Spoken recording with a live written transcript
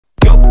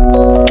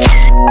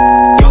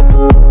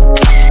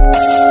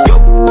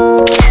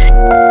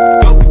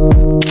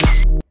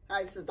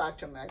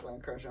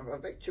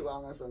to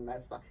Wellness and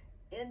Med Spa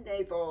in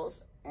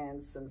Naples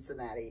and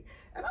Cincinnati.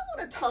 And I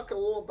want to talk a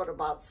little bit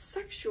about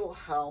sexual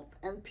health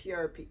and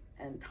PRP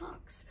and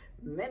tox,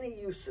 many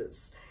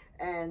uses.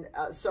 And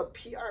so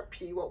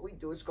PRP, what we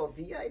do is called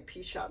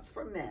VIP shot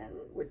for men,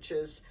 which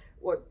is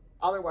what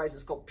otherwise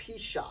is called P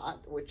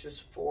shot, which is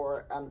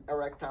for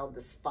erectile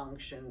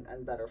dysfunction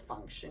and better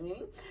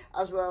functioning,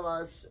 as well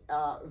as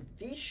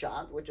V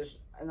shot, which is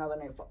another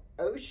name for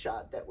O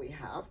shot that we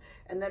have,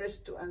 and that is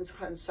to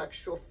enhance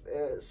sexual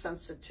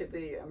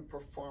sensitivity and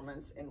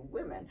performance in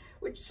women,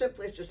 which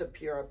simply is just a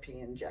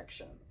PRP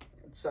injection.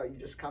 So you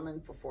just come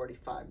in for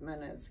 45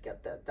 minutes,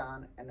 get that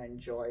done, and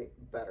enjoy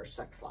better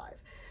sex life.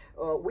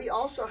 We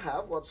also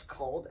have what's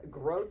called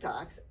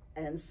Grotox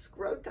and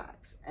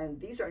Scrotox, and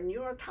these are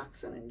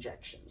neurotoxin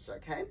injections,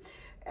 okay?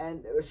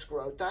 And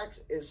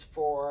Scrotox is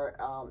for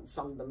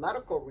some of the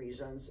medical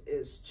reasons,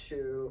 is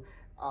to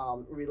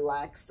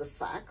relax the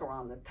sac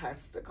around the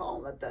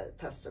testicle, let the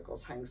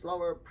testicles hang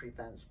lower,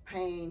 prevents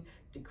pain,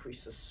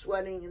 decreases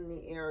sweating in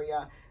the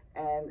area,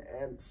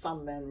 and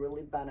some men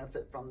really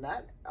benefit from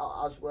that,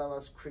 as well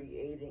as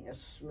creating a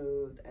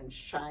smooth and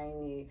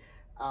shiny,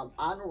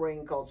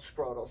 unwrinkled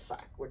scrotal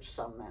sac, which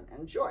some men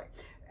enjoy.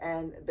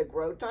 And the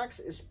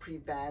Grotox is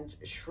prevent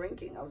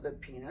shrinking of the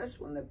penis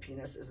when the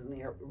penis is in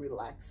the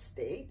relaxed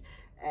state.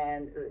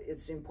 And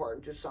it's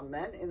important to some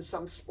men in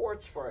some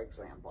sports, for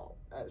example.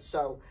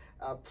 So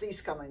please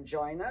come and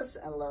join us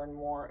and learn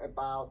more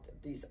about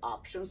these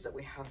options that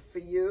we have for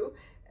you.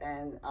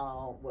 And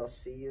we'll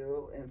see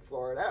you in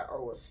Florida,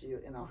 or we'll see you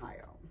in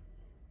Ohio.